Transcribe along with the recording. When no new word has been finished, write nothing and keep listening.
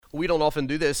We don't often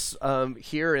do this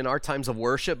here in our times of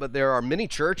worship, but there are many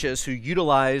churches who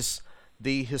utilize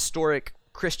the historic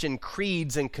Christian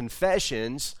creeds and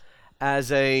confessions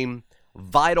as a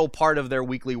vital part of their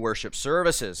weekly worship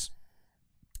services.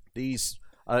 These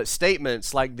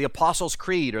statements like the Apostles'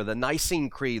 Creed or the Nicene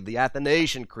Creed, the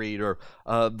Athanasian Creed, or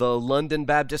the London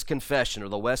Baptist Confession or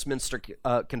the Westminster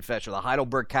Confession or the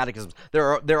Heidelberg Catechism.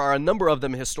 There are a number of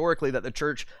them historically that the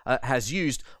church has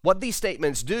used. What these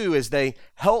statements do is they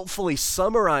helpfully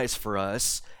summarize for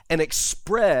us and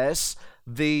express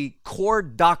the core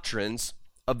doctrines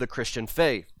of the Christian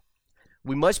faith.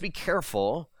 We must be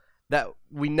careful that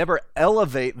we never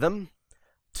elevate them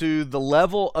to the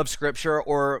level of Scripture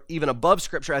or even above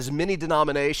Scripture, as many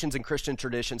denominations and Christian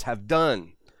traditions have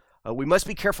done. We must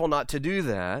be careful not to do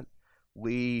that.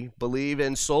 We believe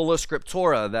in sola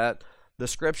scriptura, that the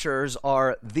Scriptures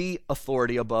are the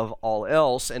authority above all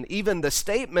else, and even the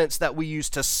statements that we use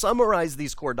to summarize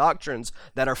these core doctrines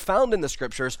that are found in the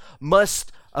Scriptures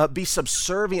must be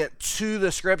subservient to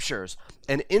the Scriptures.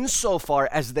 And insofar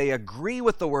as they agree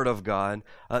with the Word of God,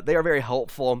 they are very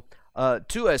helpful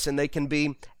to us, and they can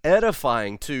be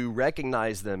edifying to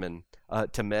recognize them and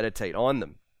to meditate on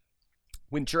them.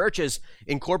 When churches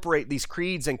incorporate these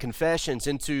creeds and confessions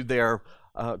into their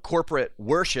corporate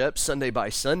worship Sunday by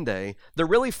Sunday, they're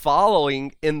really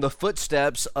following in the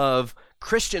footsteps of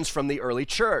Christians from the early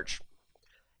church.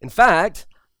 In fact,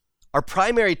 our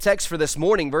primary text for this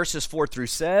morning, verses 4 through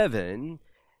 7,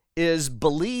 is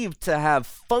believed to have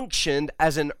functioned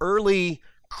as an early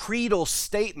creedal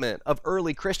statement of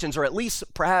early Christians, or at least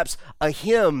perhaps a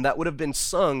hymn that would have been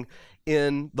sung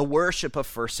in the worship of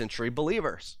first century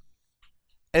believers.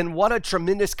 And what a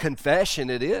tremendous confession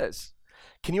it is.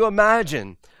 Can you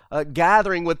imagine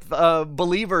gathering with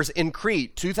believers in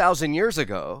Crete 2,000 years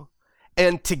ago,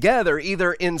 and together,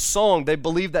 either in song, they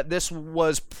believe that this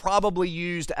was probably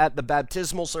used at the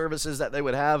baptismal services that they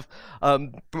would have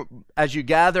as you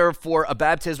gather for a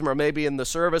baptism, or maybe in the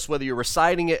service, whether you're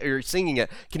reciting it or you're singing it.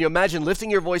 Can you imagine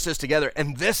lifting your voices together,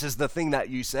 and this is the thing that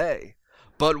you say?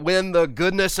 But when the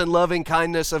goodness and loving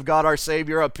kindness of God our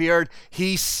Savior appeared,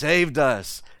 He saved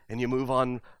us. And you move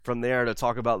on from there to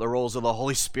talk about the roles of the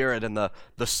Holy Spirit and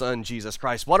the Son, Jesus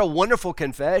Christ. What a wonderful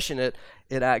confession it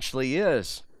actually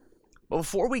is. But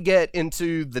before we get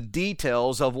into the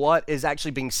details of what is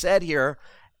actually being said here,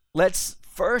 let's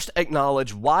first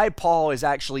acknowledge why Paul is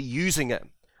actually using it.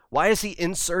 Why has he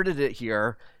inserted it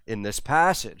here in this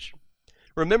passage?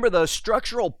 Remember, the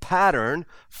structural pattern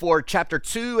for chapter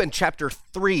 2 and chapter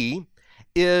 3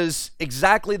 is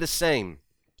exactly the same.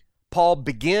 Paul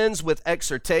begins with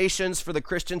exhortations for the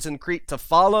Christians in Crete to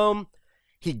follow.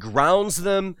 He grounds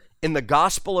them in the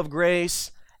gospel of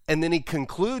grace, and then he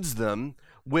concludes them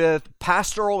with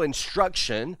pastoral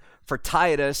instruction for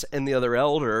Titus and the other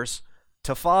elders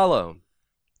to follow.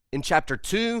 In chapter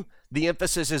 2, the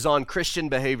emphasis is on Christian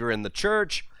behavior in the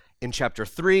church. In chapter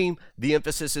 3, the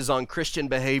emphasis is on Christian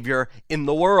behavior in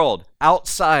the world,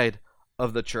 outside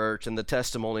of the church, and the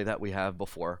testimony that we have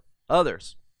before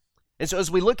others. And so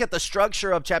as we look at the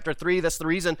structure of chapter 3, that's the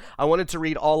reason I wanted to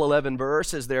read all 11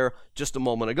 verses there just a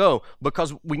moment ago,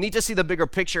 because we need to see the bigger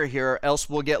picture here, else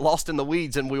we'll get lost in the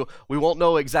weeds and we won't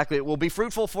know exactly. It will be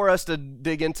fruitful for us to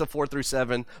dig into 4 through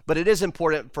 7, but it is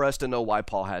important for us to know why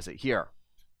Paul has it here.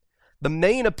 The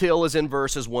main appeal is in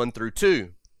verses 1 through 2.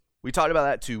 We talked about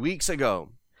that 2 weeks ago.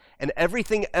 And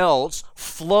everything else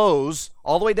flows,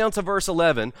 all the way down to verse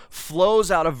 11,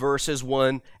 flows out of verses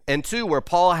 1 and 2, where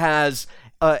Paul has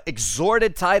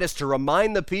exhorted Titus to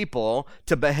remind the people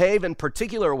to behave in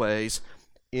particular ways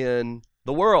in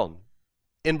the world.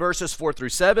 In verses 4 through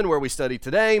 7, where we study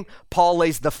today, Paul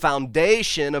lays the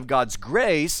foundation of God's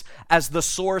grace as the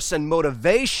source and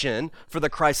motivation for the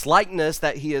Christ-likeness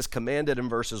that he has commanded in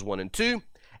verses 1 and 2.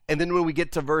 And then when we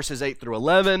get to verses 8 through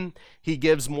 11, he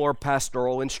gives more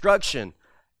pastoral instruction,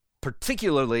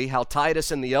 particularly how Titus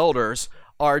and the elders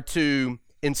are to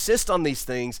insist on these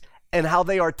things and how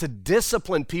they are to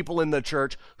discipline people in the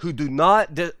church who do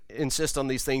not insist on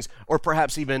these things or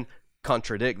perhaps even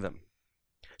contradict them.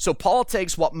 So Paul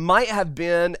takes what might have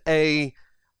been a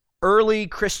early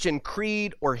Christian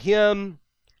creed or hymn,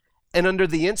 and under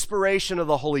the inspiration of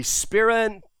the Holy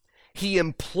Spirit, he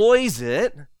employs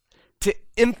it to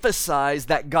emphasize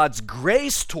that God's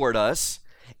grace toward us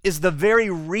is the very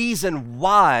reason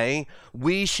why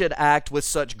we should act with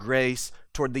such grace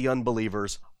toward the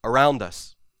unbelievers around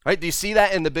us. Right? Do you see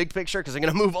that in the big picture? Because I'm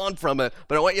going to move on from it,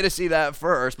 but I want you to see that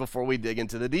first before we dig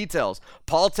into the details.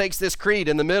 Paul takes this creed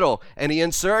in the middle and he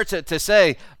inserts it to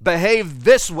say, behave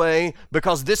this way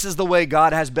because this is the way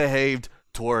God has behaved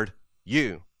toward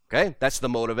you. Okay? That's the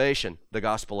motivation, the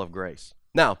gospel of grace.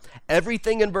 Now,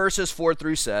 everything in verses 4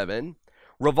 through 7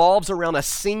 revolves around a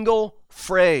single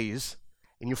phrase,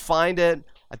 and you find it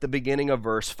at the beginning of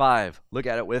verse 5. Look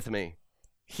at it with me.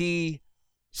 He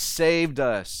saved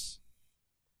us.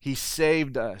 He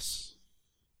saved us.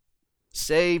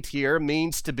 Saved here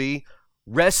means to be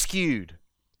rescued.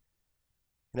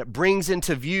 And it brings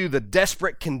into view the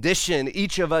desperate condition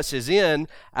each of us is in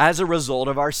as a result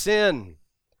of our sin.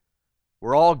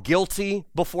 We're all guilty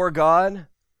before God.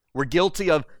 We're guilty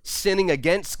of sinning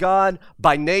against God.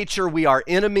 By nature, we are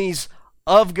enemies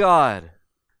of God,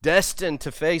 destined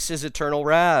to face his eternal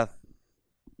wrath.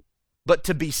 But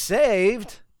to be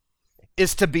saved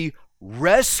is to be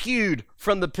rescued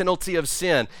from the penalty of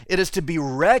sin. It is to be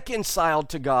reconciled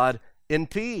to God in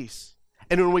peace.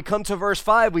 And when we come to verse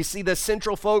 5, we see the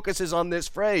central focus is on this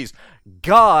phrase,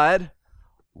 God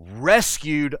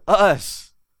rescued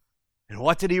us. And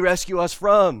what did he rescue us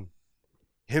from?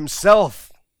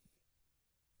 Himself.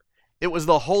 It was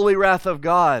the holy wrath of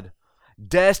God,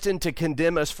 destined to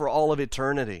condemn us for all of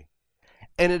eternity.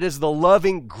 And it is the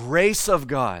loving grace of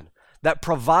God that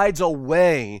provides a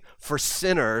way for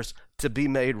sinners to be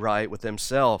made right with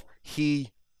himself.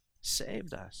 He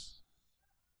saved us.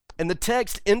 And the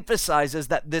text emphasizes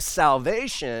that this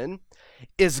salvation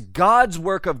is God's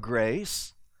work of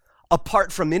grace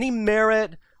apart from any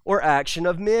merit or action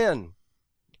of men.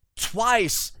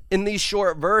 Twice in these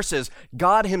short verses,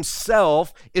 God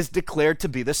himself is declared to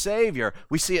be the Savior.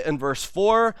 We see it in verse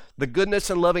 4, the goodness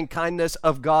and loving kindness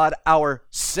of God, our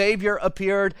Savior,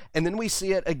 appeared. And then we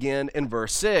see it again in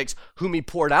verse 6, whom he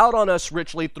poured out on us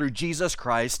richly through Jesus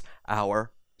Christ,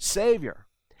 our Savior.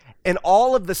 And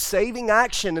all of the saving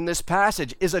action in this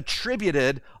passage is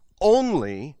attributed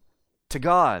only to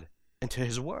God and to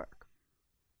his work.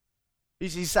 You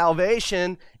see,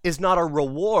 salvation is not a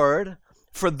reward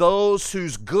for those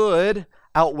whose good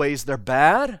outweighs their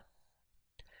bad.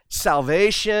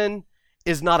 Salvation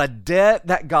is not a debt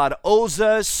that God owes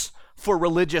us for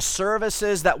religious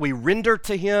services that we render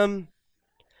to him.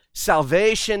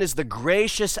 Salvation is the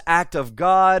gracious act of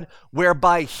God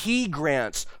whereby he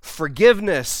grants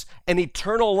forgiveness and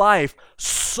eternal life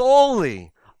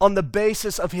solely on the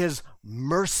basis of his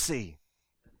mercy.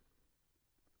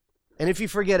 And if you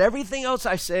forget everything else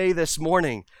I say this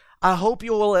morning, I hope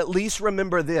you will at least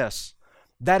remember this,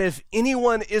 that if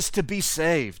anyone is to be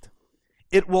saved,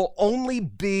 it will only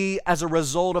be as a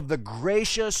result of the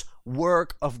gracious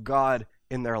work of God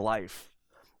in their life.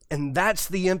 And that's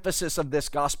the emphasis of this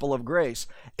gospel of grace.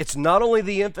 It's not only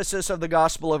the emphasis of the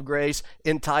gospel of grace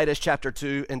in Titus chapter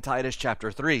 2 and Titus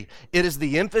chapter 3. It is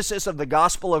the emphasis of the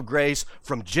gospel of grace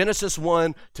from Genesis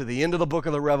 1 to the end of the book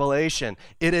of the Revelation.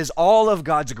 It is all of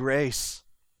God's grace.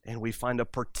 And we find a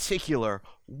particular,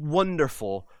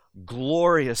 wonderful,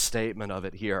 glorious statement of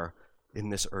it here in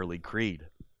this early creed.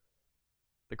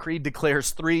 The creed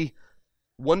declares three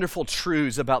wonderful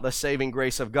truths about the saving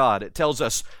grace of God. It tells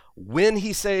us when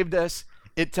he saved us.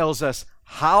 It tells us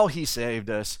how he saved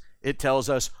us. It tells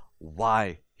us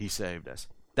why he saved us.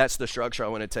 That's the structure I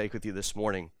want to take with you this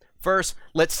morning. First,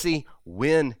 let's see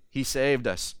when he saved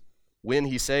us. When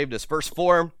he saved us. Verse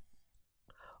 4,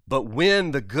 but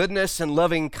when the goodness and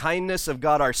loving kindness of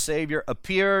God our Savior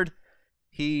appeared,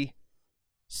 he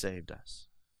saved us.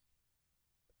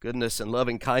 Goodness and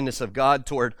loving kindness of God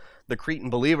toward the Cretan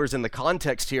believers in the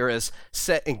context here is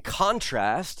set in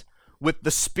contrast with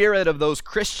the spirit of those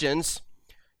Christians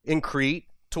in Crete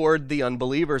toward the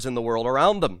unbelievers in the world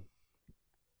around them.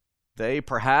 They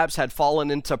perhaps had fallen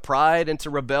into pride, into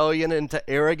rebellion, into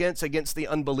arrogance against the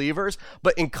unbelievers.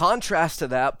 But in contrast to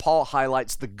that, Paul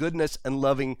highlights the goodness and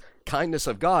loving kindness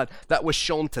of God that was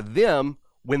shown to them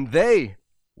when they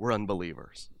were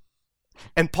unbelievers.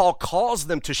 And Paul calls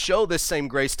them to show this same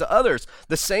grace to others.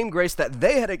 The same grace that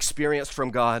they had experienced from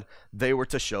God, they were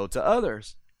to show to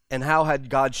others. And how had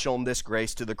God shown this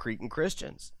grace to the Cretan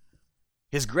Christians?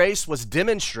 His grace was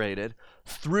demonstrated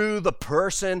through the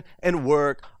person and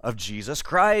work of Jesus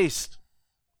Christ.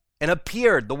 And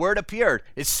appeared, the word appeared,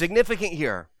 is significant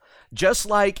here. Just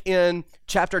like in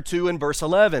chapter 2 and verse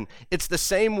 11, it's the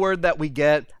same word that we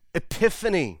get,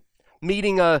 epiphany,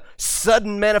 meaning a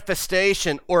sudden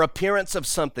manifestation or appearance of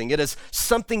something. It is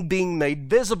something being made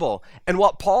visible. And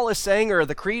what Paul is saying, or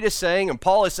the creed is saying, and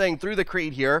Paul is saying through the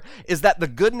creed here, is that the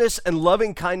goodness and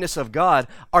loving kindness of God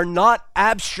are not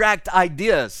abstract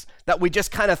ideas that we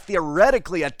just kind of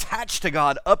theoretically attach to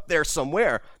God up there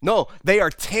somewhere. No, they are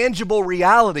tangible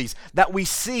realities that we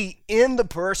see in the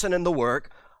person and the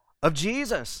work of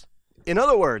Jesus. In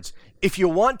other words, if you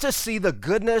want to see the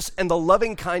goodness and the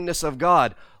loving kindness of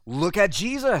God, look at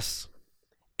Jesus.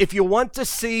 If you want to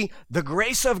see the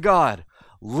grace of God,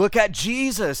 Look at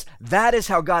Jesus. That is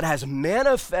how God has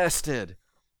manifested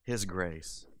his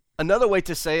grace. Another way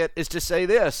to say it is to say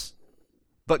this: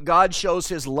 but God shows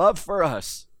his love for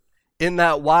us in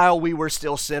that while we were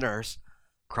still sinners,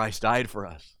 Christ died for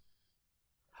us.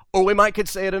 Or we could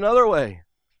say it another way.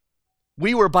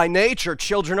 We were by nature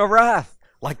children of wrath,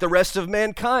 like the rest of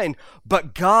mankind.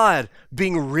 But God,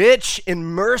 being rich in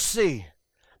mercy,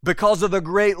 because of the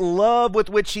great love with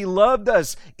which he loved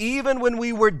us, even when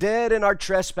we were dead in our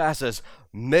trespasses,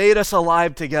 made us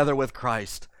alive together with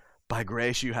Christ. By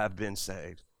grace you have been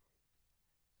saved.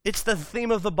 It's the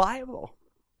theme of the Bible.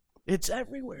 It's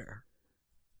everywhere.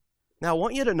 Now I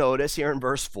want you to notice here in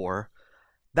verse 4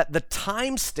 that the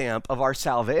timestamp of our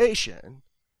salvation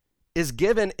is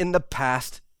given in the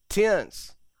past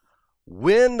tense.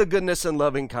 When the goodness and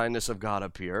loving kindness of God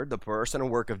appeared, the person and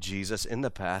work of Jesus in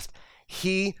the past,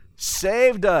 he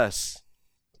saved us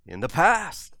in the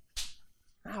past.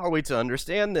 How are we to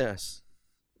understand this?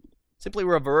 Simply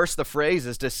reverse the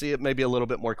phrases to see it maybe a little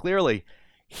bit more clearly.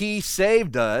 He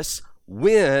saved us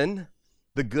when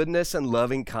the goodness and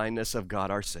loving kindness of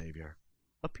God our Savior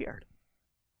appeared.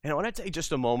 And I want to take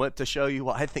just a moment to show you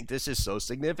why I think this is so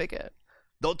significant.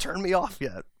 Don't turn me off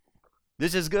yet.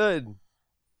 This is good.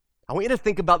 I want you to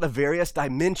think about the various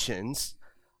dimensions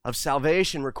of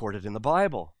salvation recorded in the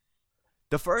Bible.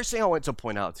 The first thing I want to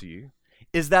point out to you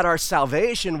is that our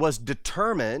salvation was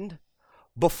determined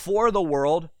before the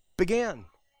world began.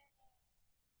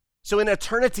 So in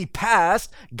eternity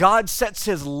past, God sets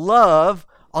his love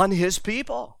on his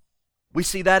people. We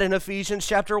see that in Ephesians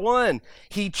chapter 1.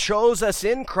 He chose us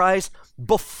in Christ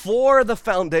before the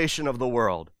foundation of the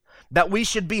world, that we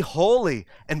should be holy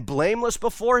and blameless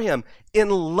before him. In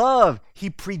love, he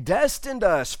predestined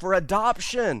us for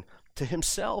adoption to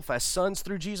himself as sons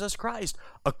through Jesus Christ,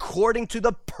 according to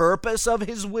the purpose of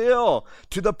his will,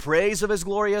 to the praise of his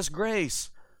glorious grace,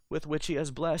 with which he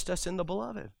has blessed us in the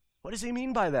beloved. What does he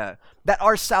mean by that? That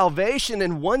our salvation,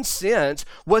 in one sense,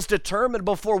 was determined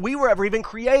before we were ever even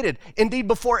created. Indeed,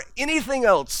 before anything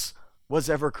else was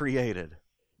ever created.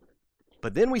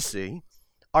 But then we see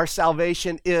our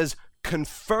salvation is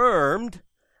confirmed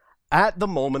at the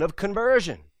moment of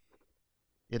conversion.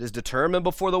 It is determined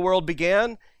before the world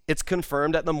began. It's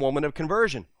confirmed at the moment of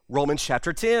conversion. Romans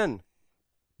chapter 10.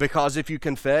 Because if you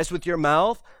confess with your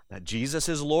mouth that Jesus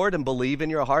is Lord and believe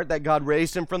in your heart that God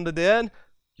raised him from the dead,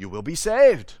 you will be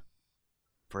saved.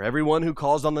 For everyone who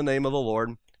calls on the name of the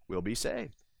Lord will be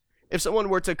saved. If someone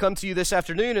were to come to you this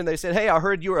afternoon and they said, hey, I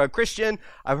heard you were a Christian.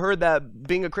 I've heard that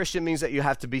being a Christian means that you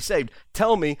have to be saved.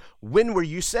 Tell me, when were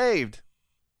you saved?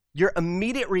 Your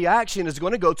immediate reaction is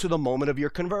going to go to the moment of your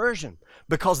conversion,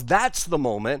 because that's the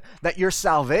moment that your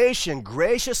salvation,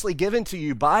 graciously given to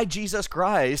you by Jesus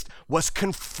Christ, was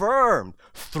confirmed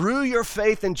through your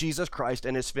faith in Jesus Christ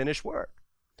and his finished work.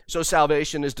 So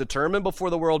salvation is determined before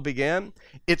the world began.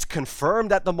 It's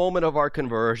confirmed at the moment of our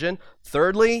conversion.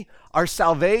 Thirdly, our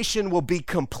salvation will be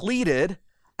completed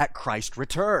at Christ's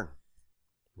return.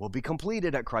 Will be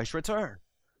completed at Christ's return.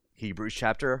 Hebrews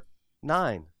chapter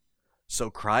 9. So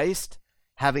Christ,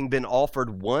 having been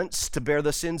offered once to bear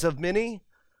the sins of many,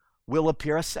 will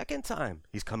appear a second time.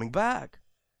 He's coming back.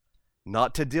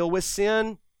 Not to deal with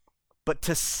sin, but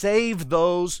to save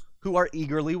those who are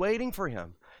eagerly waiting for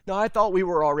him. Now, I thought we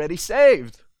were already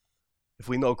saved. If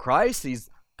we know Christ,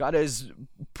 God has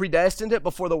predestined it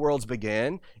before the worlds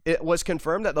began. It was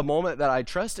confirmed at the moment that I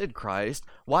trusted Christ.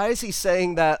 Why is he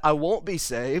saying that I won't be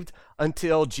saved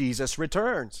until Jesus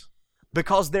returns?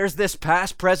 Because there's this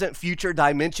past, present, future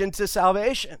dimension to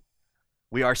salvation.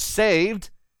 We are saved.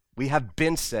 We have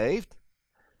been saved.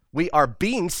 We are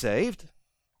being saved.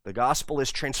 The gospel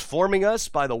is transforming us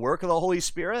by the work of the Holy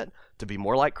Spirit to be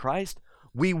more like Christ.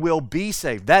 We will be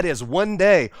saved. That is, one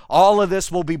day, all of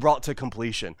this will be brought to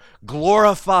completion.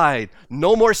 Glorified.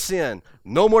 No more sin.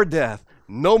 No more death.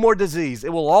 No more disease.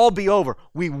 It will all be over.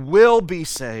 We will be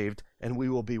saved, and we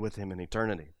will be with him in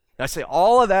eternity. I say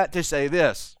all of that to say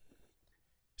this.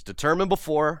 It's determined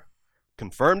before,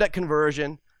 confirmed at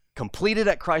conversion, completed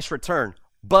at Christ's return,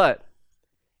 but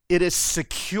it is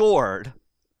secured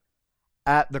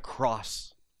at the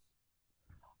cross.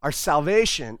 Our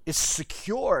salvation is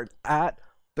secured at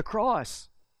the cross.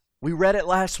 We read it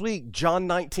last week, John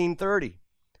 19:30.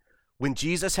 When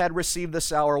Jesus had received the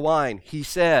sour wine, he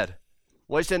said,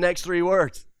 what's the next three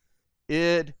words?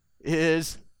 It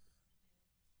is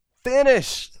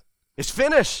finished. It's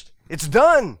finished. It's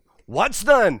done. What's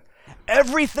done?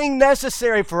 Everything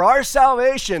necessary for our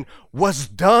salvation was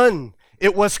done.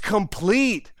 It was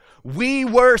complete. We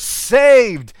were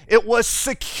saved. It was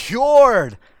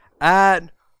secured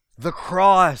at the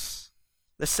cross.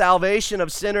 The salvation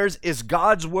of sinners is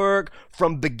God's work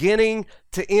from beginning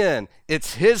to end.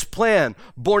 It's His plan,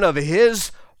 born of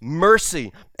His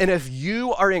mercy. And if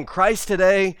you are in Christ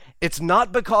today, it's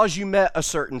not because you met a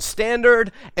certain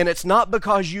standard, and it's not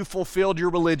because you fulfilled your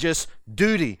religious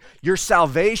duty. Your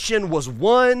salvation was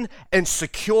won and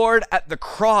secured at the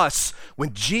cross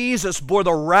when Jesus bore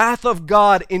the wrath of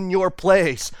God in your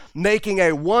place, making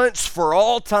a once for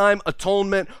all time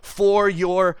atonement for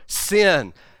your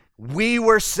sin. We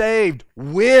were saved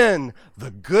when the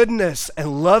goodness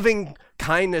and loving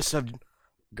kindness of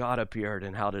God appeared.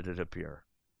 And how did it appear?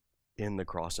 In the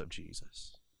cross of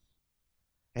Jesus.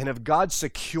 And if God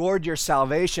secured your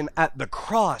salvation at the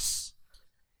cross,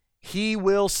 He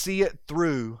will see it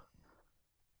through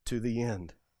to the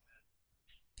end.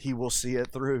 He will see it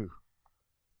through.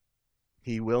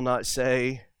 He will not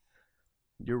say,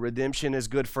 your redemption is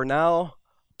good for now,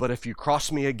 but if you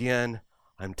cross me again,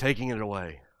 I'm taking it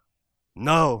away.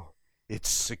 No, it's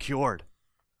secured.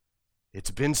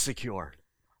 It's been secured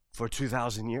for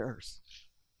 2,000 years.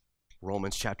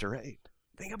 Romans chapter 8.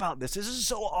 Think about this. This is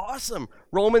so awesome.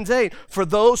 Romans 8. For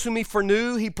those whom He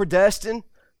foreknew, He predestined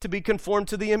to be conformed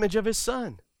to the image of His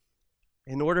Son,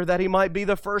 in order that He might be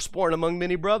the firstborn among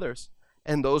many brothers.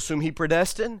 And those whom He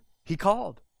predestined, He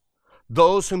called.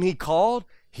 Those whom He called,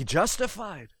 He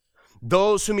justified.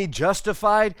 Those whom He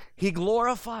justified, He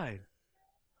glorified.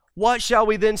 What shall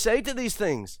we then say to these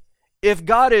things? If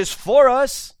God is for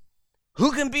us,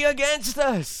 who can be against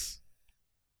us?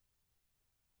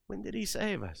 When did He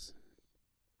save us?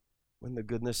 When the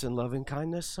goodness and loving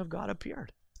kindness of God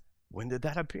appeared. When did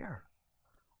that appear?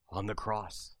 On the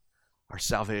cross. Our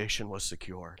salvation was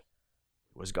secured.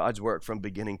 It was God's work from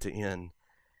beginning to end.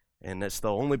 And it's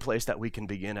the only place that we can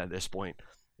begin at this point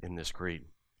in this creed.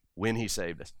 When He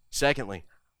saved us. Secondly,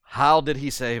 how did He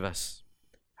save us?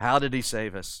 How did He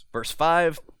save us? Verse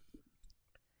 5.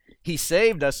 He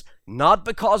saved us not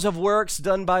because of works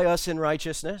done by us in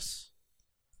righteousness,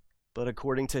 but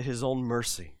according to His own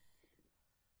mercy,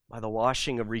 by the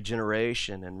washing of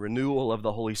regeneration and renewal of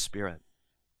the Holy Spirit,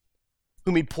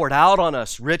 whom He poured out on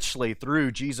us richly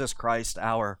through Jesus Christ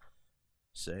our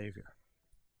Savior.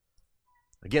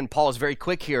 Again, Paul is very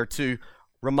quick here to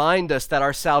remind us that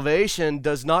our salvation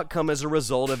does not come as a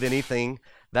result of anything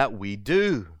that we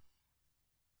do.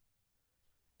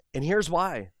 And here's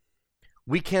why.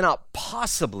 We cannot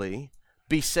possibly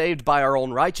be saved by our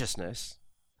own righteousness,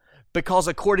 because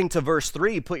according to verse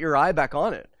 3, put your eye back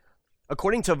on it.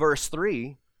 According to verse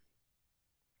 3,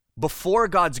 before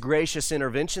God's gracious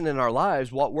intervention in our lives,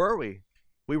 what were we?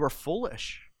 We were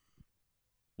foolish,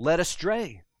 led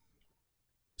astray,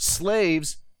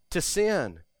 slaves to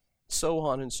sin, so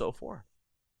on and so forth.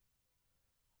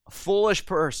 A foolish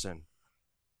person,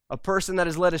 a person that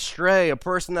is led astray, a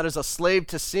person that is a slave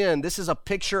to sin. This is a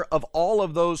picture of all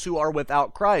of those who are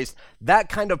without Christ. That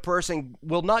kind of person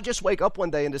will not just wake up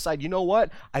one day and decide, you know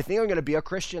what, I think I'm going to be a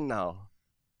Christian now.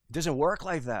 It doesn't work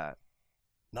like that.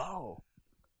 No.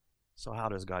 So how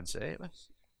does God save us?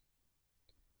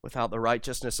 Without the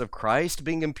righteousness of Christ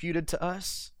being imputed to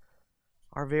us,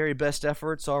 our very best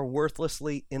efforts are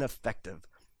worthlessly ineffective.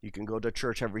 You can go to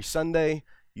church every Sunday.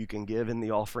 You can give in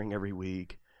the offering every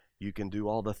week. You can do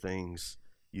all the things.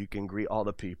 You can greet all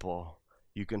the people.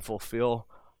 You can fulfill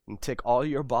and tick all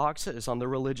your boxes on the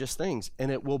religious things,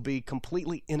 and it will be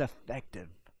completely ineffective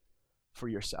for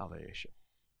your salvation.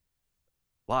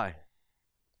 Why?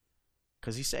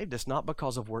 Because He saved us not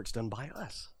because of works done by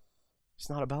us. It's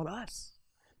not about us.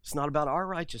 It's not about our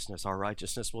righteousness. Our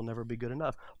righteousness will never be good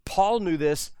enough. Paul knew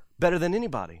this better than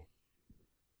anybody.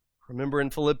 Remember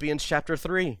in Philippians chapter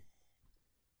 3,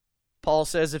 Paul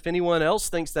says, if anyone else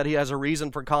thinks that he has a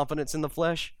reason for confidence in the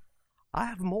flesh, I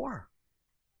have more.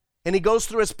 And he goes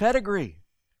through his pedigree.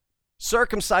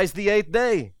 Circumcised the 8th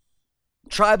day.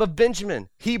 Tribe of Benjamin.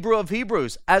 Hebrew of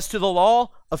Hebrews. As to the law,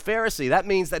 a Pharisee. That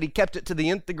means that he kept it to the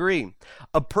nth degree.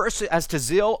 As to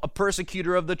zeal, a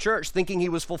persecutor of the church, thinking he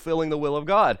was fulfilling the will of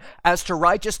God. As to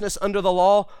righteousness under the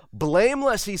law,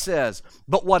 blameless, he says.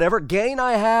 But whatever gain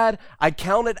I had, I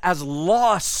counted as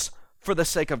loss for the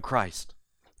sake of Christ.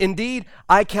 Indeed,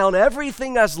 I count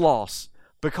everything as loss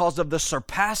because of the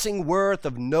surpassing worth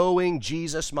of knowing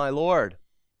Jesus my Lord.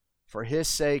 For His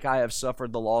sake I have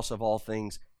suffered the loss of all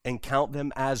things and count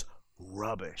them as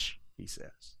rubbish, he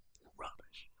says.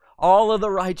 Rubbish. All of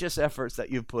the righteous efforts that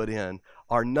you've put in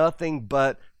are nothing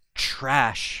but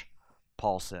trash,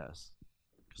 Paul says.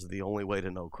 Because the only way to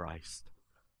know Christ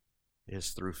is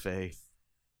through faith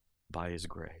by His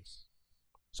grace.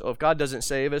 So if God doesn't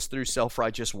save us through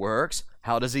self-righteous works,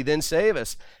 how does He then save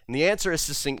us? And the answer is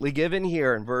succinctly given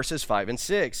here in verses 5 and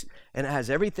 6. And it has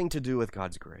everything to do with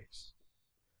God's grace.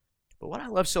 But what I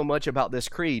love so much about this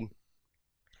creed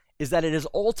is that it is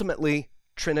ultimately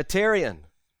Trinitarian,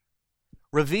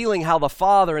 revealing how the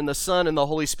Father and the Son and the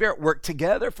Holy Spirit work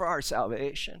together for our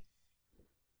salvation.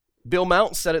 Bill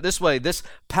Mountain said it this way: this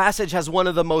passage has one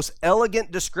of the most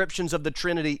elegant descriptions of the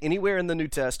Trinity anywhere in the New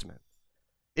Testament.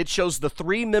 It shows the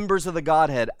three members of the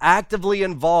Godhead actively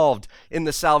involved in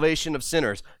the salvation of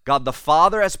sinners. God the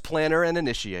Father as planner and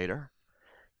initiator.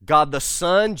 God the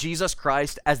Son, Jesus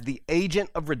Christ, as the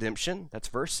agent of redemption. That's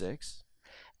verse 6.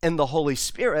 And the Holy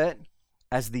Spirit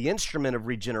as the instrument of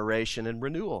regeneration and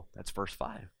renewal. That's verse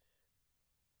 5.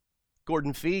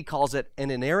 Gordon Fee calls it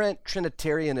an inerrant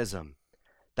Trinitarianism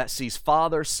that sees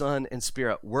Father, Son, and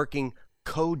Spirit working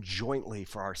co-jointly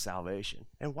for our salvation.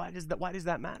 And why does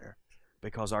that matter?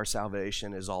 Because our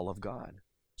salvation is all of God.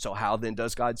 So how then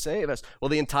does God save us? Well,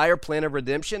 the entire plan of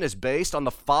redemption is based on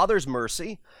the Father's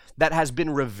mercy that has been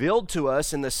revealed to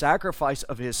us in the sacrifice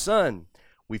of his Son.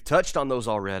 We've touched on those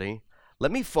already.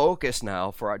 Let me focus now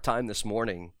for our time this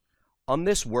morning on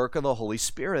this work of the Holy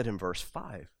Spirit in verse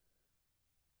 5.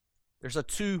 There's a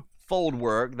twofold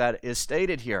work that is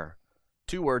stated here.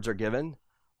 Two words are given: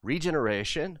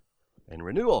 regeneration and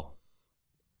renewal.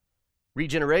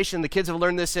 Regeneration, the kids have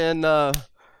learned this in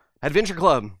Adventure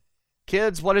Club.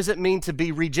 Kids, what does it mean to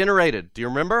be regenerated? Do you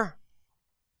remember?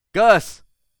 Gus,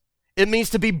 it means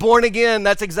to be born again.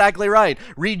 That's exactly right.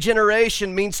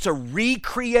 Regeneration means to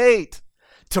recreate,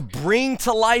 to bring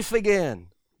to life again.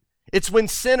 It's when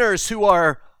sinners who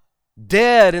are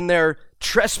dead in their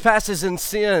trespasses and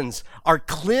sins are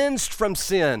cleansed from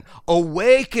sin,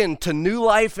 awakened to new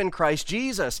life in Christ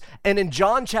Jesus. And in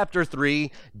John chapter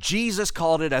 3, Jesus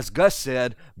called it, as Gus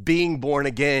said, being born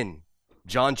again.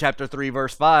 John chapter 3,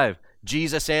 verse 5,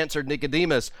 Jesus answered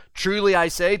Nicodemus, "Truly I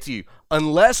say to you,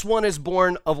 unless one is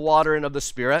born of water and of the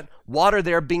Spirit," water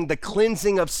there being the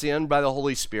cleansing of sin by the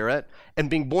Holy Spirit, and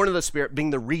being born of the Spirit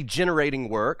being the regenerating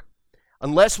work,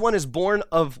 unless one is born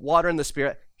of water and the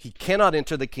Spirit, he cannot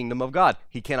enter the kingdom of God.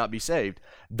 He cannot be saved.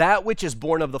 That which is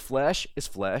born of the flesh is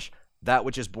flesh. That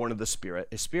which is born of the Spirit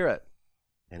is spirit.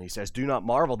 And he says, "Do not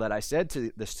marvel that I said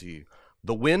this to you.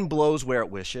 The wind blows where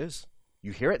it wishes.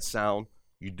 You hear its sound.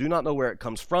 You do not know where it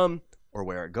comes from or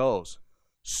where it goes.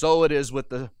 So it is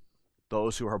with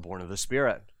those who are born of the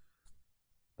Spirit."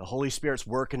 The Holy Spirit's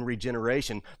work in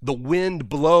regeneration. The wind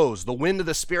blows. The wind of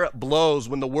the Spirit blows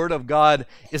when the Word of God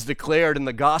is declared and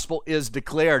the gospel is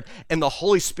declared. And the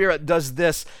Holy Spirit does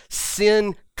this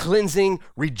sin-cleansing,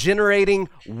 regenerating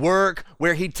work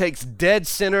where he takes dead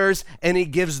sinners and he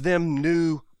gives them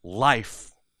new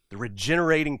life. The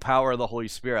regenerating power of the Holy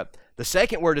Spirit. The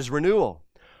second word is renewal.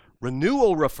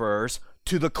 Renewal refers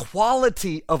to the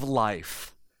quality of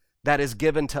life that is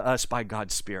given to us by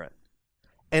God's Spirit.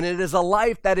 And it is a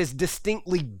life that is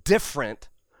distinctly different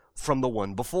from the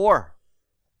one before.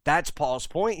 That's Paul's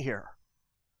point here.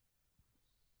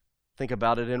 Think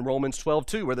about it in Romans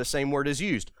 12:2, where the same word is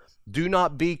used. Do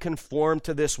not be conformed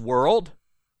to this world,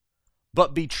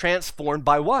 but be transformed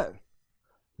by what?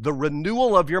 The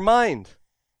renewal of your mind.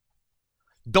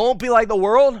 Don't be like the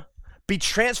world. Be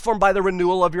transformed by the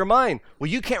renewal of your mind. Well,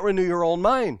 you can't renew your own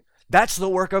mind. That's the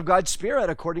work of God's Spirit,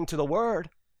 according to the Word.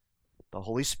 The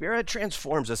Holy Spirit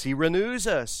transforms us. He renews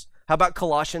us. How about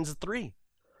Colossians 3?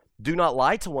 Do not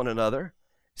lie to one another,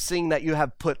 seeing that you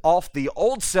have put off the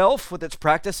old self with its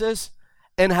practices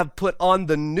and have put on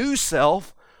the new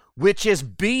self, which is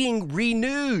being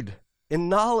renewed in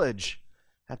knowledge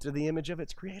after the image of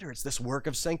its creator. It's this work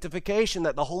of sanctification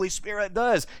that the Holy Spirit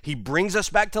does. He brings us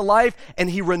back to life and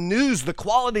he renews the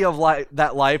quality of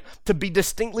that life to be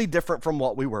distinctly different from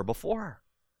what we were before.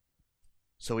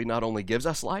 So he not only gives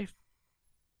us life,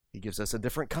 he gives us a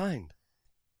different kind.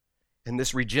 And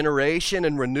this regeneration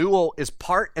and renewal is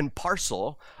part and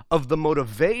parcel of the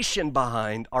motivation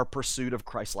behind our pursuit of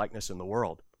Christ-likeness in the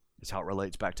world. Is how it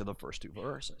relates back to the first two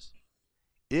verses.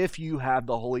 If you have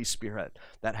the Holy Spirit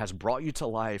that has brought you to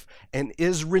life and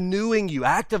is renewing you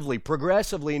actively,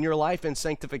 progressively in your life in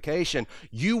sanctification,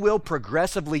 you will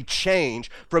progressively change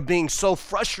from being so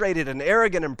frustrated and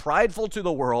arrogant and prideful to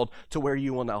the world to where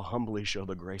you will now humbly show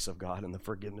the grace of God and the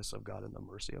forgiveness of God and the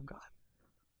mercy of God.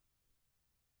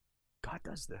 God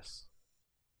does this.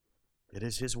 It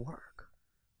is his work.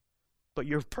 But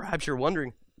perhaps you're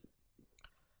wondering,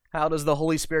 how does the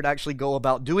Holy Spirit actually go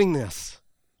about doing this?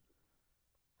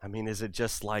 I mean, is it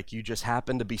just like you just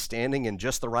happen to be standing in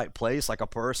just the right place, like a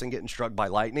person getting struck by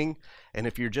lightning? And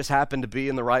if you just happen to be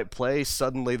in the right place,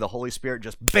 suddenly the Holy Spirit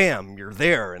just, bam, you're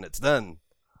there and it's done.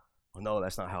 Well, no,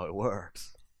 that's not how it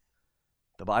works.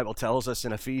 The Bible tells us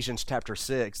in Ephesians chapter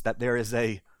 6 that there is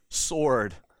a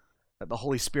sword that the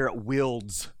Holy Spirit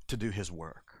wields to do his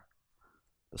work.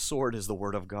 The sword is the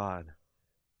Word of God.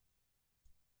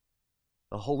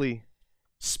 The Holy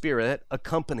Spirit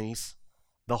accompanies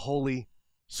the Holy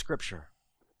Scripture.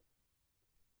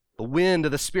 The wind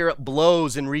of the Spirit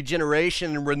blows in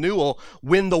regeneration and renewal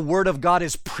when the Word of God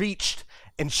is preached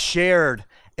and shared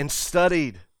and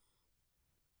studied.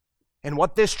 And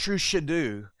what this truth should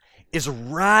do is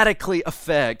radically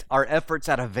affect our efforts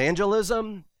at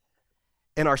evangelism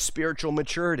and our spiritual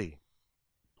maturity,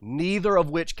 neither of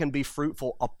which can be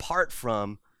fruitful apart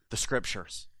from the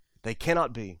Scriptures. They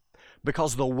cannot be,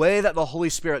 because the way that the Holy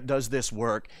Spirit does this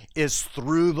work is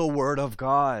through the Word of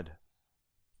God.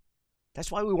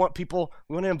 That's why we want to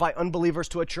invite unbelievers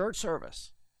to a church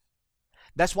service.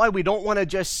 That's why we don't want to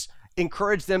just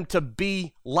encourage them to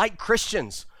be like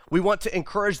Christians. We want to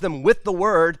encourage them with the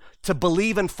Word to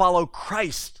believe and follow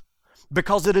Christ,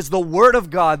 because it is the Word of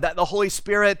God that the Holy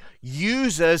Spirit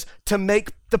uses to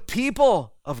make the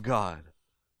people of God.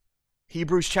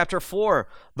 Hebrews chapter 4,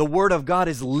 the Word of God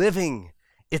is living,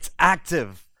 it's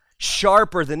active,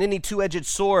 sharper than any two-edged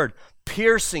sword,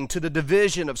 piercing to the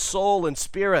division of soul and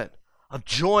spirit, of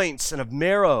joints and of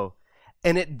marrow,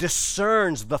 and it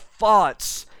discerns the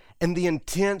thoughts and the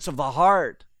intents of the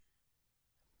heart.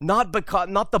 Not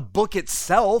the book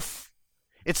itself.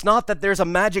 It's not that there's a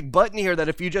magic button here that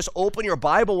if you just open your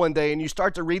Bible one day and you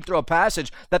start to read through a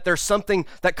passage, that there's something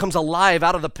that comes alive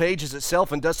out of the pages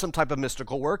itself and does some type of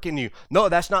mystical work in you. No,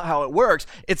 that's not how it works.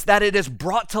 It's that it is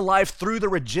brought to life through the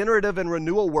regenerative and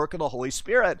renewal work of the Holy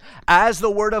Spirit. As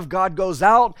the Word of God goes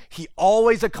out, He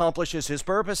always accomplishes His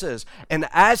purposes. And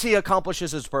as He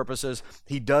accomplishes His purposes,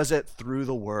 He does it through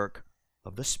the work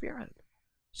of the Spirit.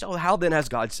 So how then has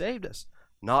God saved us?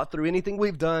 Not through anything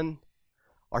we've done.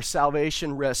 Our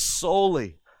salvation rests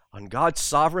solely on God's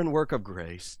sovereign work of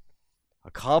grace,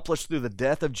 accomplished through the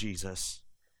death of Jesus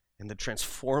and the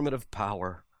transformative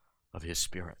power of His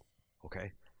Spirit.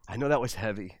 Okay? I know that was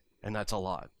heavy, and that's a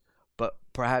lot, but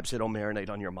perhaps it'll marinate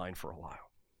on your mind for a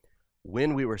while.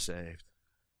 When we were saved,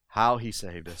 how He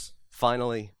saved us,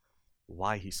 finally,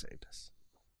 why He saved us.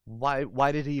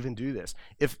 Why did He even do this?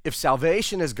 If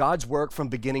salvation is God's work from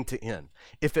beginning to end,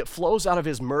 if it flows out of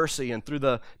His mercy and through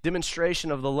the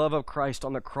demonstration of the love of Christ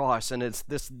on the cross, and it's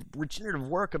this regenerative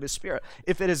work of His Spirit,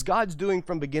 if it is God's doing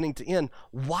from beginning to end,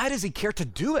 why does He care to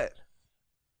do it?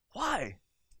 Why?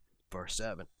 Verse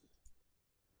 7.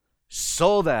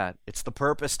 So that, it's the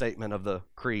purpose statement of the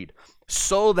creed,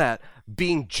 so that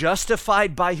being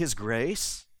justified by His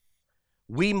grace,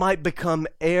 we might become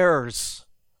heirs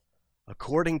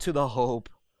according to the hope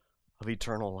of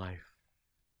eternal life.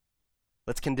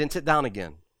 Let's condense it down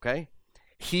again, okay?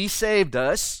 He saved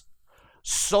us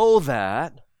so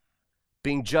that,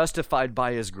 being justified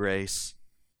by His grace,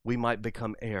 we might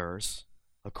become heirs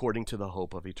according to the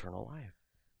hope of eternal life.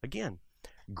 Again,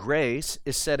 grace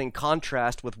is set in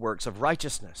contrast with works of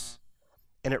righteousness,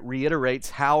 and it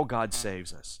reiterates how God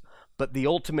saves us. But the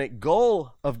ultimate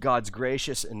goal of God's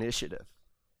gracious initiative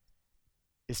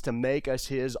is to make us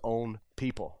His own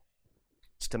people.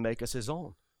 It's to make us His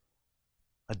own,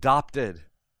 adopted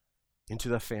into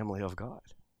the family of God.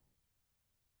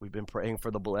 We've been praying for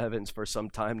the Belevins for some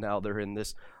time now. They're in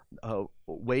this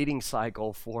waiting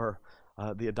cycle for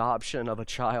the adoption of a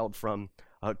child from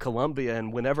Colombia,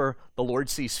 and whenever the Lord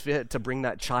sees fit to bring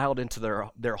that child into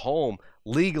their home,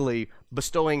 legally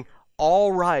bestowing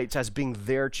all rights as being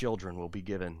their children will be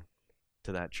given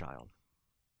to that child,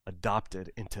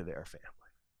 adopted into their family.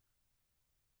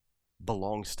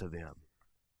 Belongs to them.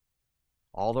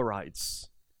 All the rights,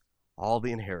 all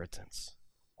the inheritance,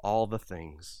 all the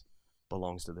things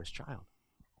belongs to this child.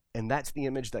 And that's the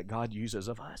image that God uses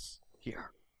of us here.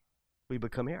 We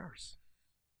become heirs.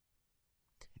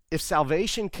 If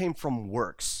salvation came from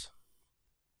works,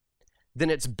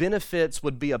 then its benefits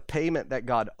would be a payment that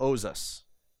God owes us.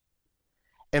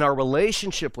 And our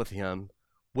relationship with Him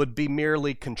would be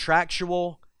merely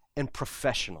contractual and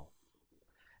professional.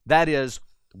 That is,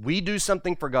 we do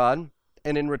something for God,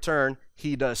 and in return,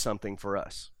 He does something for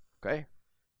us, okay?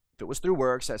 If it was through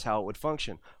works, that's how it would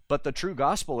function. But the true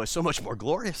gospel is so much more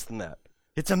glorious than that.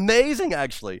 It's amazing,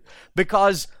 actually,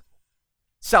 because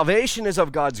salvation is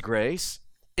of God's grace.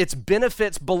 Its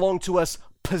benefits belong to us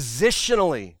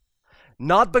positionally,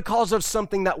 not because of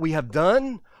something that we have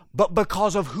done, but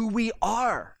because of who we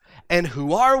are. And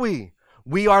who are we?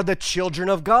 We are the children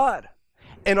of God.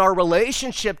 And our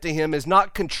relationship to Him is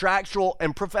not contractual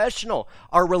and professional.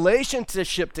 Our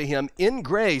relationship to Him in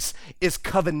grace is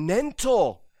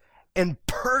covenantal and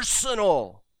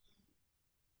personal.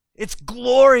 It's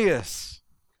glorious.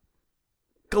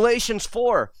 Galatians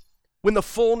 4, when the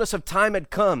fullness of time had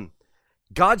come,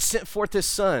 God sent forth His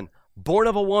Son, born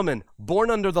of a woman, born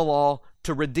under the law,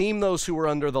 to redeem those who were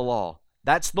under the law.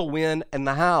 That's the when and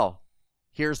the how.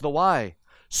 Here's the why.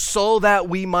 So that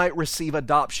we might receive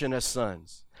adoption as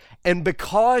sons. And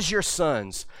because you're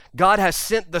sons, God has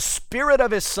sent the Spirit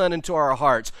of His Son into our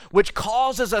hearts, which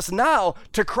causes us now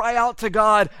to cry out to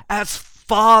God as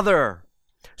Father.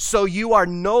 So you are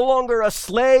no longer a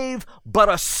slave, but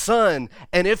a son.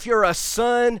 And if you're a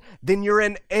son, then you're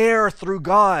an heir through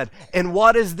God. And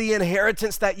what is the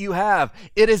inheritance that you have?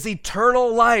 It is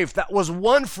eternal life that was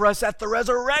won for us at the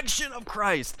resurrection of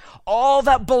Christ. All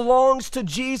that belongs to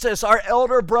Jesus, our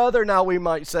elder brother now we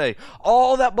might say,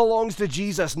 all that belongs to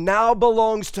Jesus now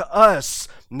belongs to us,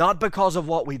 not because of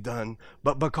what we've done,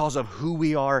 but because of who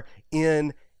we are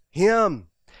in Him.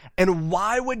 And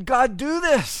why would God do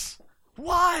this?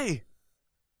 Why?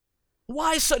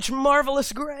 Why such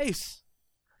marvelous grace?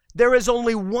 There is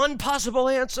only one possible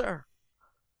answer.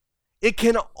 It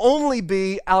can only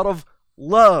be out of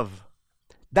love.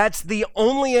 That's the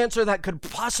only answer that could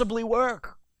possibly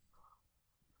work.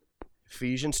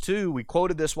 Ephesians 2, we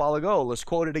quoted this a while ago. Let's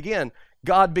quote it again.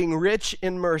 God being rich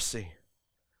in mercy,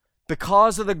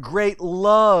 because of the great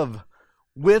love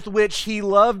with which He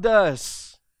loved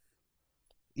us,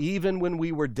 even when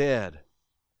we were dead.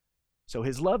 So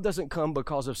His love doesn't come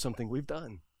because of something we've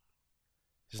done.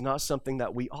 It's not something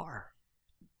that we are.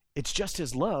 It's just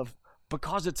His love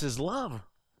because it's His love.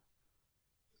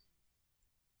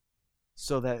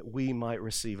 So that we might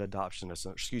receive adoption.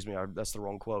 Excuse me, that's the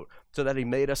wrong quote. So that He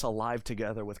made us alive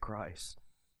together with Christ.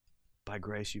 By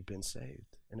grace you've been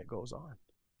saved. And it goes on.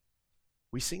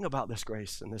 We sing about this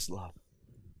grace and this love.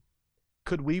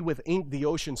 Could we with ink the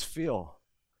oceans fill,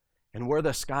 and were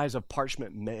the skies of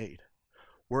parchment made?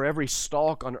 Were every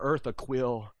stalk on earth a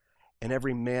quill, and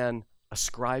every man a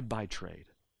scribe by trade?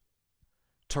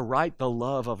 To write the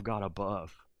love of God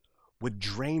above would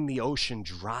drain the ocean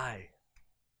dry.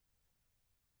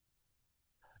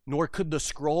 Nor could the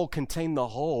scroll contain the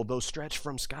whole, though stretched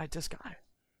from sky to sky.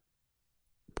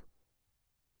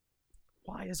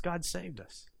 Why has God saved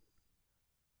us?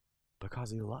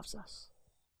 Because He loves us.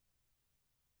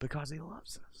 Because He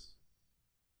loves us.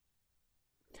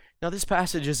 Now, this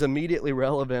passage is immediately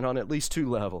relevant on at least two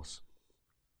levels.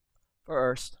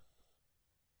 First,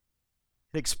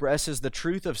 it expresses the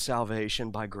truth of salvation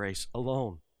by grace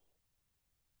alone.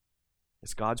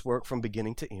 It's God's work from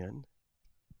beginning to end.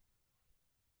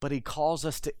 But He calls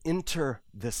us to enter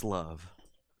this love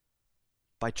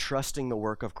by trusting the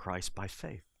work of Christ by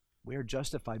faith. We are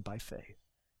justified by faith.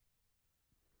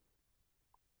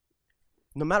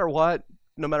 No matter what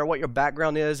your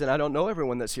background is, and I don't know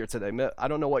everyone that's here today. I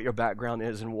don't know what your background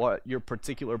is and what your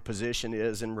particular position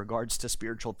is in regards to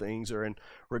spiritual things or in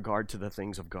regard to the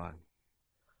things of God.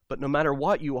 But no matter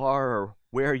what you are or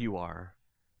where you are,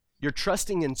 you're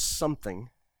trusting in something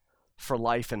for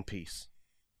life and peace.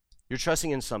 You're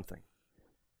trusting in something.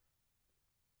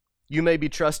 You may be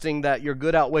trusting that your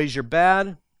good outweighs your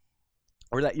bad,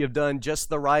 or that you've done just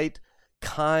the right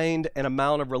kind and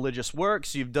amount of religious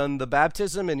works. You've done the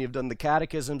baptism, and you've done the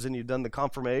catechisms, and you've done the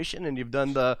confirmation, and you've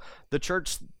done the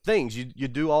church things. You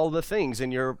do all the things,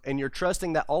 and you're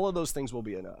trusting that all of those things will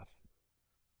be enough.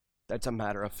 That's a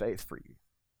matter of faith for you.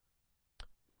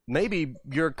 Maybe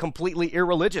you're completely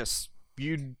irreligious.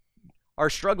 You are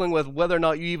struggling with whether or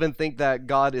not you even think that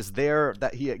God is there,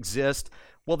 that He exists.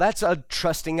 Well, that's a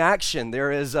trusting action.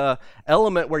 There is a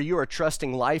element where you are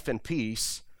trusting life and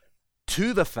peace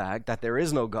to the fact that there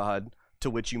is no God to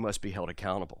which you must be held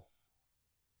accountable.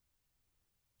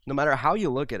 No matter how you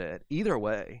look at it, either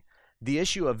way, the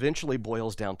issue eventually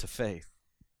boils down to faith.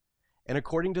 And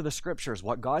according to the Scriptures,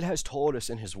 what God has told us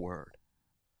in His Word,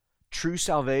 true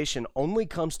salvation only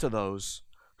comes to those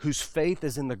whose faith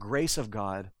is in the grace of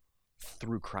God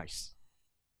through Christ.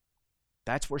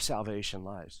 That's where salvation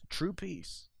lies. True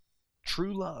peace,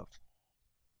 true love,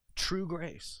 true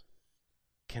grace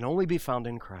can only be found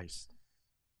in Christ.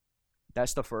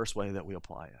 That's the first way that we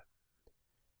apply it.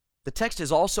 The text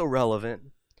is also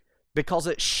relevant because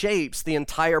it shapes the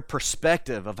entire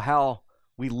perspective of how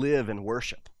we live and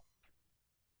worship,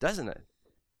 doesn't it?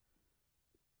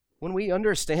 When we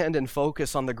understand and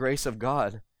focus on the grace of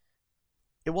God,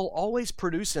 it will always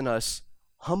produce in us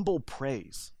humble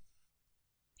praise,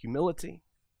 humility,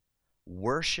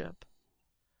 worship,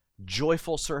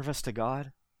 joyful service to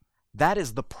God. That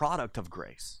is the product of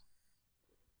grace.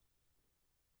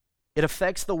 It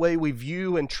affects the way we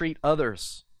view and treat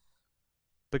others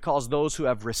because those who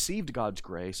have received God's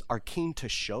grace are keen to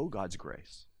show God's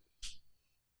grace.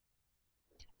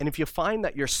 And if you find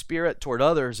that your spirit toward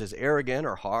others is arrogant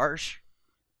or harsh,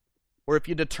 or if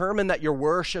you determine that your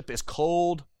worship is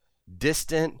cold,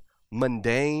 distant,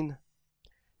 mundane,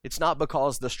 It's not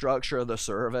because the structure of the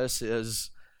service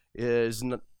is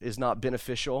not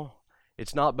beneficial.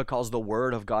 It's not because the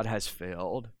Word of God has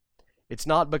failed. It's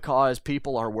not because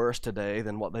people are worse today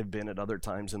than what they've been at other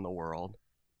times in the world.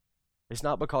 It's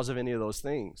not because of any of those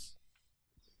things.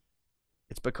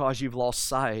 It's because you've lost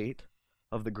sight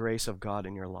of the grace of God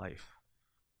in your life.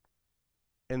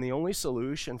 And the only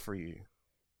solution for you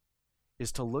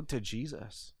is to look to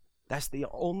Jesus. That's the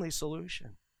only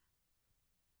solution.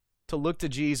 To look to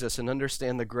Jesus and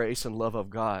understand the grace and love of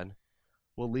God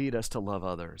will lead us to love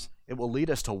others. It will lead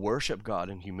us to worship God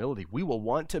in humility. We will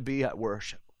want to be at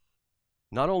worship.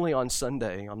 Not only on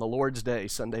Sunday, on the Lord's Day,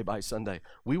 Sunday by Sunday.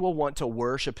 We will want to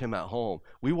worship Him at home.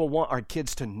 We will want our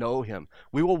kids to know Him.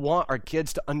 We will want our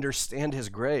kids to understand His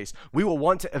grace. We will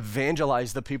want to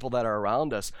evangelize the people that are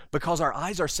around us because our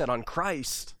eyes are set on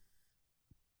Christ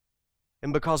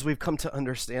and because we've come to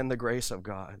understand the grace of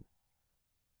God.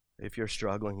 If you're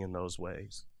struggling in those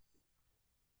ways,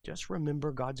 just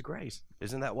remember God's grace.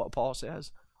 Isn't that what Paul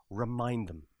says? Remind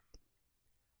them.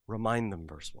 Remind them,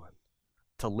 verse 1.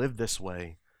 To live this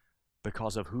way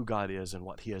because of who God is and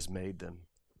what He has made them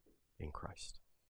in Christ.